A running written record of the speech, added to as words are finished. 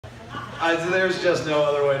There's just no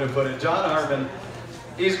other way to put it. John Harmon,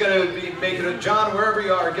 he's going to be making it. John, wherever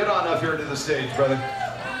you are, get on up here to the stage, brother. All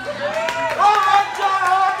right, John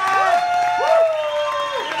Harmon!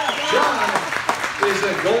 John is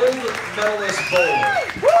a gold medalist bowler.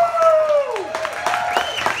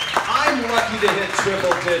 I'm lucky to hit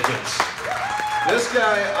triple digits. This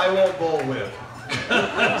guy I won't bowl with.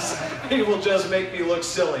 He will just make me look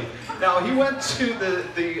silly. Now, he went to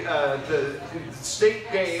the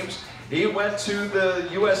state games. He went to the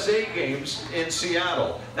USA games in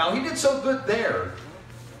Seattle. Now, he did so good there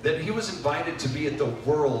that he was invited to be at the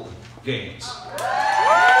World Games. The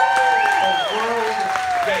World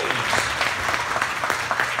Games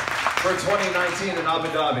for 2019 in Abu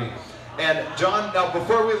Dhabi. And John, now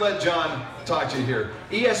before we let John talk to you here,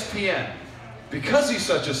 ESPN, because he's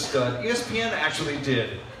such a stud, ESPN actually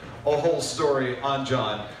did a whole story on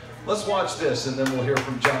John. Let's watch this and then we'll hear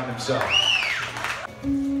from John himself.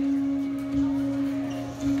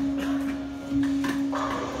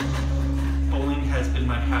 Bowling has been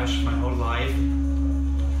my passion my whole life.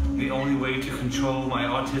 The only way to control my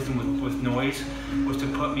autism with noise was to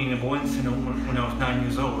put me in a bowling center when I was 9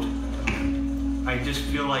 years old. I just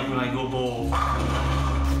feel like when I go bowl,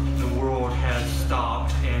 the world has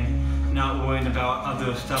stopped and not worrying about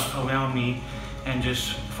other stuff around me and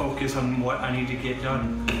just focus on what I need to get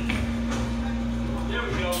done. There we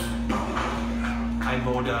go. I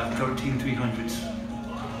bowled 13 300s.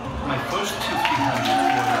 My first two 300s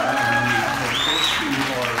were the first two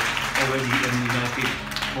are already in the United States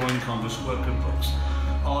Bowling Congress worker books.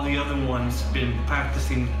 All the other ones been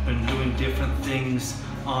practicing and doing different things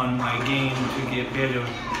on my game to get better.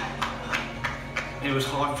 It was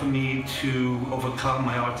hard for me to overcome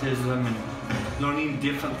my autism and learning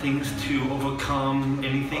different things to overcome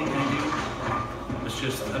anything I do. It was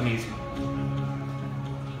just amazing.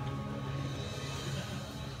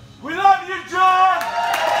 We love you, John!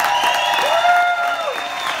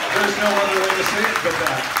 There's no other way to say it but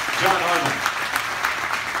that. John Harmon.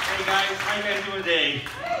 Hey guys, how you guys doing today?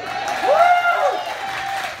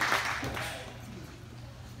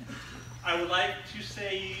 I would like to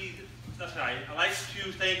say, that's right, I'd like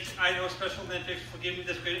to thank IDAHO Special Olympics for giving me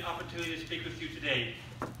this great opportunity to speak with you today.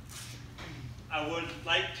 I would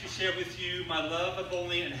like to share with you my love of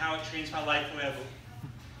bowling and how it changed my life forever.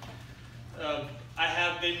 I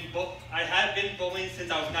have been bowling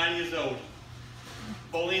since I was 9 years old.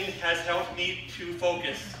 Bowling has helped me to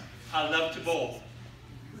focus. I love to bowl.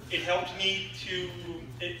 It helped me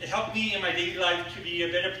in my daily life to be a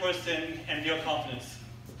better person and build confidence.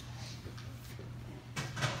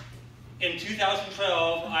 In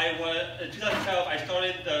 2012, I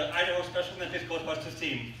started the IDAHO Special Olympics Ghostbusters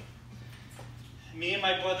team. Me and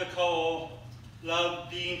my brother Cole love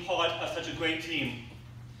being part of such a great team.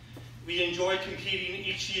 We enjoy competing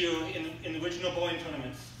each year in the regional bowling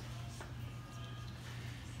tournaments.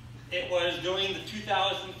 It was during the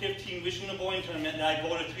 2015 regional bowling tournament that I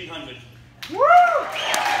bowled a 300. Woo!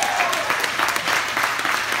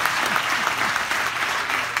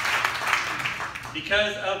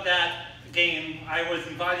 Because of that game, I was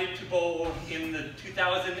invited to bowl in the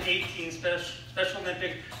 2018 Special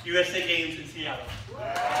Olympic USA Games in Seattle.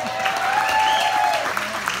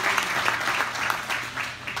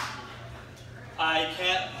 I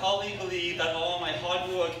can't hardly believe that all my hard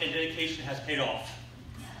work and dedication has paid off.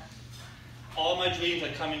 All my dreams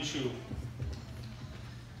are coming true.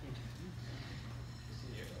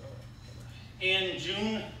 In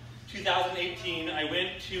June 2018, I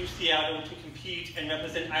went to Seattle to compete and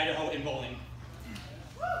represent Idaho in bowling.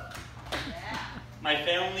 My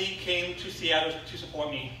family came to Seattle to support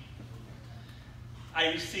me. I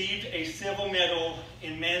received a silver medal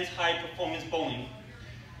in men's high performance bowling.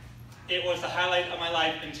 It was the highlight of my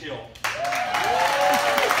life until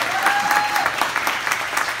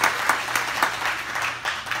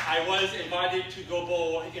I was invited to go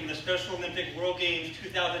bowl in the Special Olympic World Games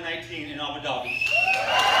 2019 in Abu Dhabi.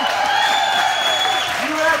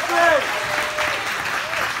 USA!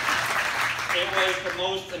 It was the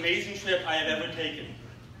most amazing trip I have ever taken.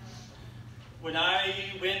 When I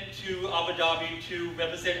went to Abu Dhabi to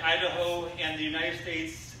represent Idaho and the United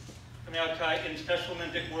States of America in Special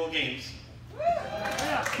Olympic World Games,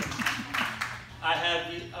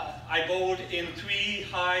 I bowled in 3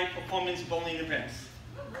 high-performance bowling events.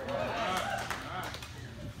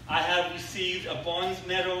 I have received a bronze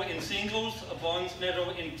medal in singles, a bronze medal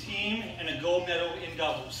in team, and a gold medal in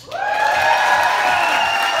doubles. I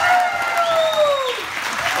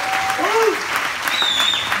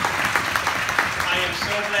am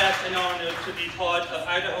so blessed and honored to be part of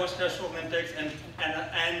Idaho Special Olympics and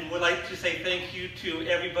would like to say thank you to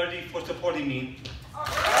everybody for supporting me.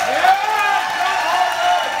 Yeah!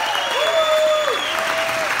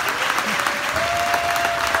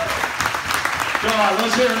 on,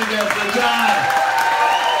 let's hear it again for John.